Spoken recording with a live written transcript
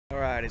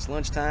Alright, it's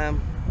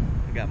lunchtime.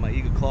 I got my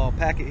Eagle Claw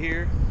packet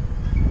here,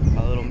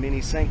 my little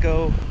mini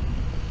Senko.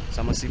 So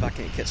I'm gonna see if I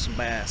can't catch some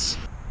bass.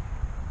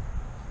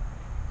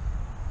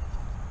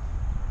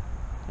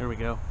 There we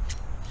go.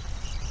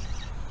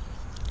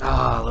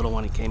 Ah, little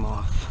one, he came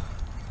off.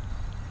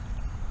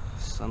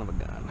 Son of a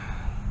gun.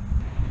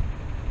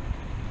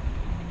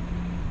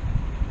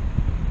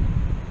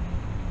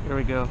 There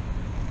we go.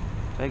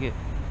 Take it.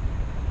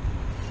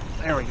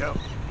 There we go.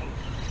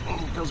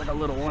 Feels like a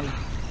little one.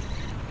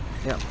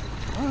 Yep.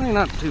 Well,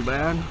 not too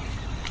bad.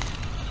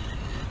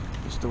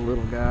 Just a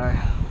little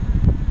guy.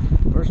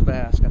 First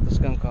bass, got the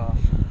skunk off.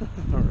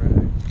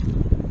 Alright.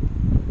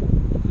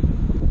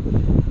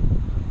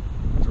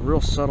 It's a real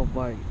subtle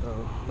bite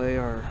though. They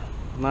are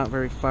not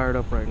very fired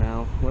up right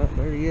now. Well,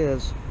 there he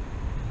is.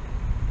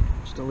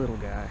 Just a little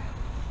guy.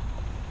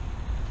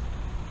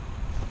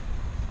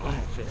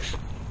 Alright, fish.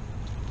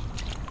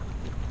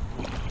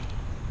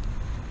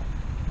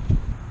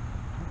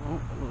 Oh,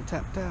 a little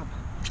tap tap.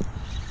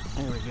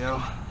 There we go.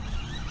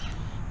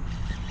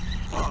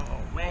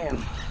 Oh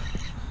man.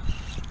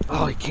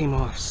 Oh, he came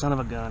off. Son of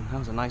a gun. That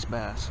was a nice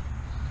bass.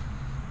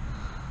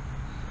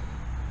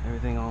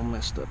 Everything all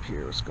messed up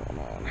here. What's going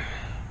on?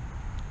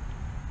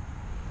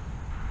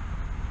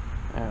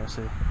 Alright, let's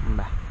see.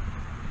 Bye.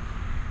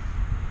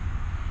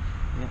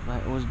 Yep,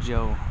 that was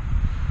Joe.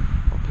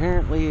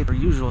 Apparently, our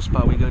usual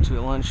spot we go to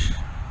at lunch,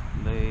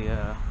 they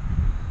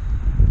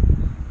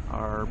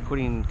are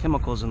putting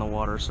chemicals in the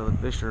water, so the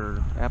fish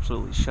are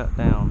absolutely shut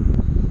down.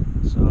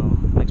 So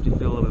it makes me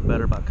feel a little bit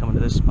better about coming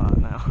to this spot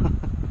now.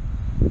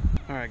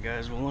 Alright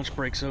guys, well, lunch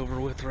break's over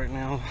with right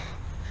now.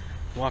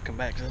 Walking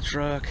back to the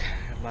truck.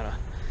 About a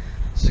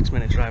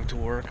 6-minute drive to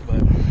work, but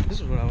this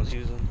is what I was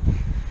using.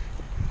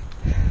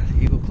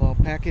 The Eagle Claw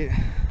packet,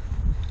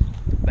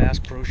 Bass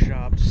Pro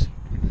Shops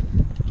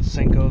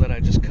Senko that I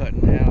just cut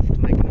in half to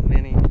make it a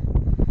mini.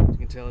 As you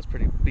can tell, it's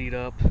pretty beat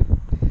up,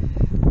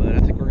 but I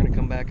think we're gonna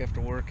come back after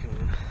work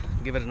and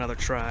give it another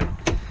try.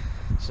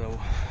 So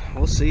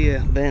we'll see you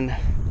then.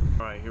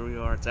 All right, here we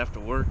are. It's after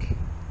work.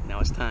 Now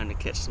it's time to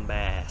catch some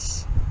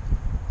bass.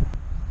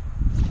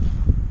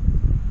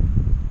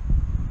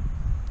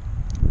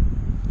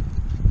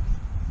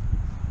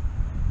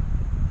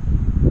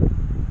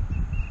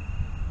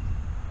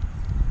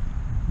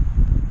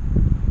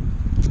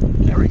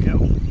 There we go.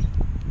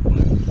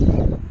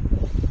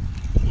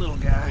 Little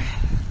guy.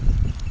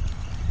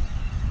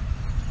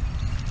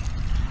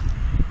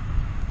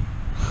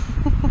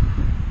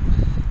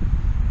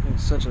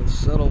 It's such a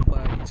subtle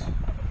bite.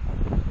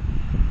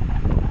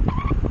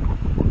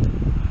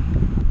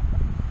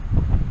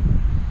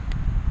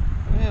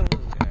 Yeah,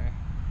 little guy.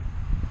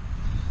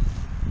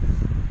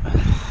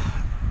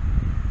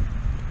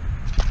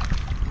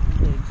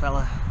 Big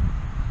fella.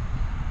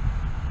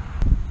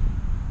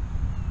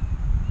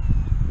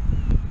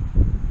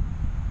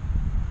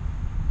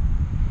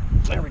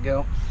 There we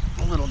go,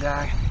 a little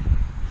guy.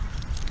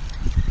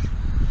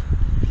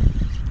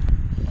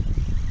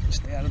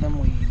 Stay out of them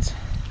weeds.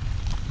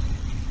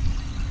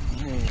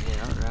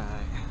 Yeah,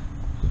 alright.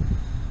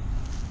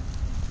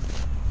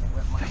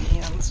 Wet my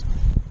hands.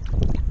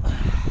 I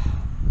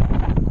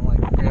don't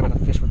like grabbing a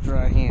fish with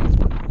dry hands,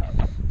 but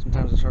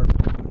sometimes it's hard to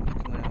pick up the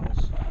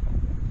canals.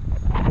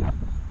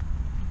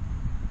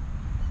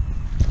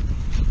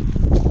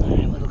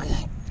 Alright, little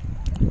guy.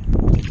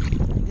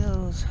 There he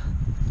goes.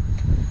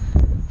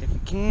 If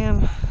you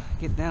can,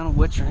 get down and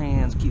wet your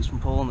hands. Keeps from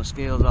pulling the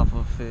scales off of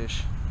a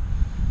fish.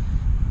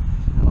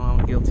 I know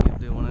I'm guilty of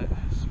doing it,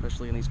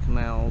 especially in these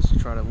canals.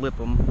 Try to lip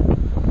them.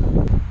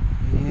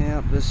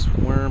 Yeah, this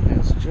worm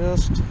has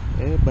just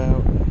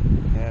about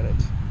had it.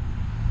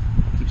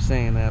 I keep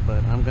saying that,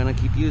 but I'm gonna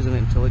keep using it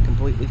until it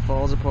completely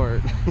falls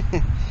apart.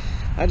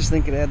 I just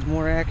think it adds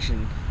more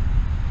action.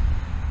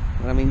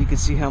 I mean, you can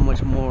see how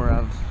much more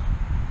I've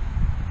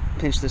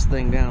pinched this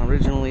thing down.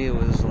 Originally it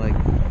was like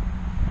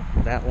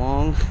that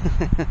long.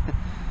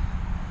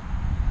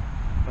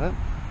 But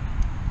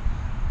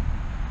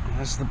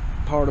that's the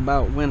part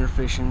about winter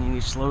fishing. You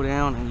need to slow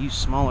down and use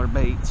smaller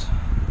baits.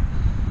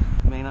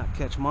 You may not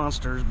catch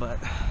monsters, but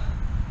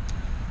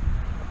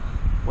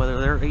whether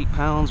they're 8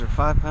 pounds or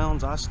 5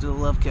 pounds, I still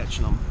love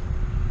catching them.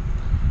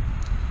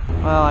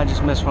 Well, I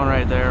just missed one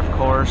right there, of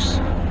course.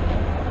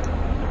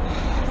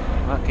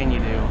 What can you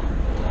do?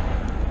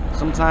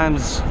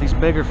 Sometimes these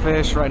bigger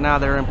fish right now,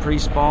 they're in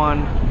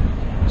pre-spawn,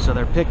 so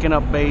they're picking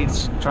up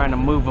baits, trying to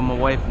move them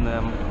away from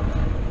them.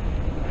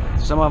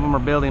 Some of them are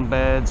building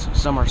beds,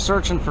 some are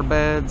searching for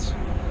beds,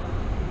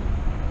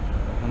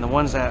 and the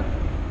ones that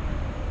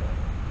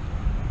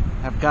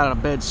have got a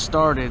bed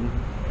started,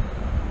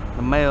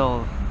 the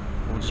male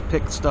will just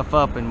pick stuff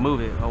up and move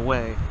it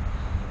away.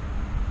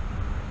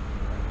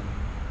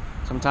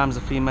 Sometimes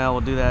the female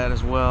will do that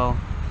as well.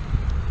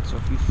 So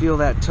if you feel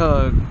that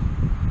tug,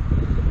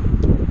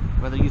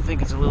 whether you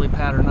think it's a lily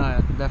pad or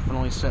not,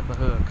 definitely set the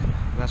hook.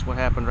 That's what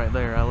happened right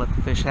there. I let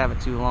the fish have it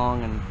too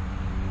long, and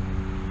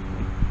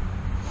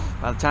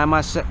by the time I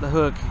set the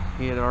hook,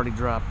 he had already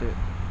dropped it.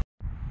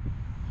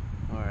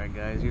 Alright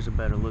guys, here's a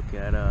better look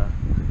at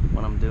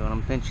what I'm doing.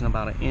 I'm pinching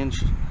about 1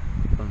 inch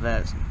of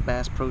that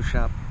Bass Pro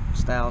Shop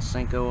style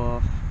Senko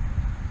off.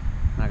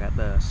 I got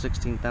the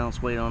 16th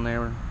ounce weight on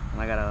there, and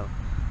I got a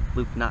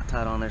loop knot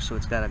tied on there, so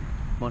it's got a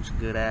bunch of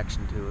good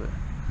action to it.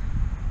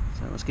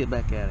 So let's get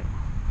back at it.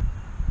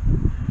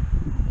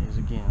 Here's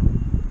again.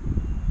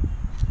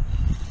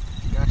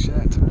 Gotcha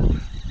that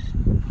time.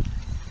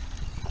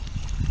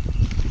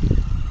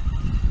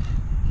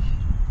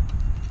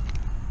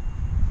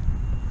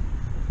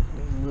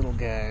 These little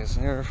guys,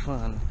 they're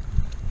fun.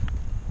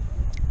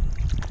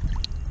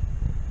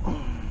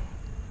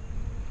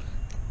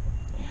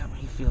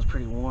 Feels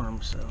pretty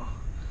warm, so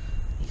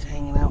he's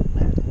hanging out in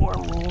that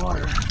warm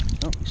water.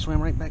 Oh, he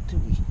swam right back to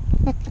me.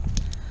 There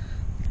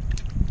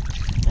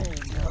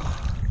you go.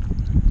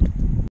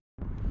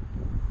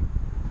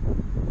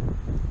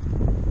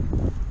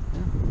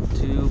 Yeah,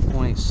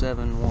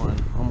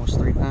 2.71, almost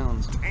 3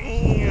 pounds.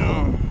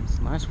 Damn! It's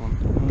a nice one.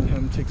 I'm gonna have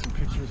him take some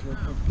pictures real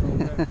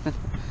quick.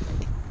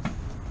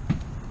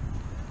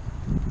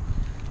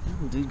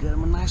 Dude got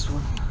him a nice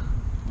one.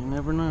 You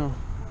never know.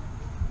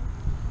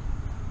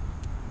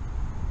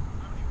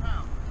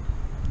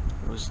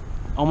 It was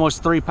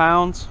almost 3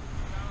 pounds.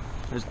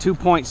 It was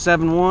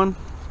 2.71.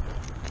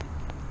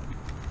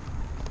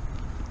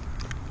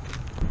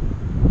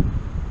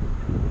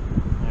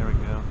 There we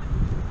go.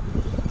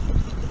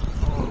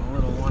 Oh,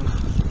 little one.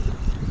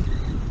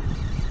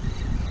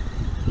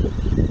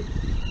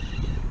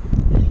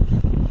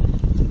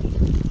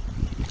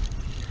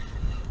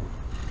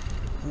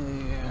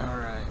 Yeah, all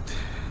right.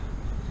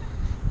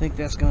 I think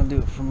that's gonna do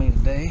it for me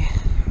today.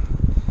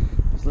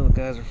 These little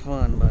guys are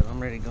fun, but I'm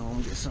ready to go home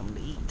and get something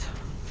to eat.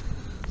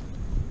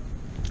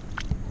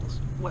 Let's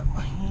wet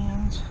my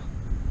hands.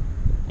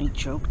 He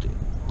choked it.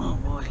 Oh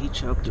boy, he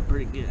choked it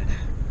pretty good.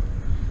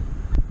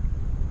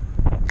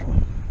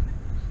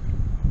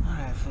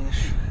 Alright,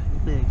 fish.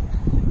 Big.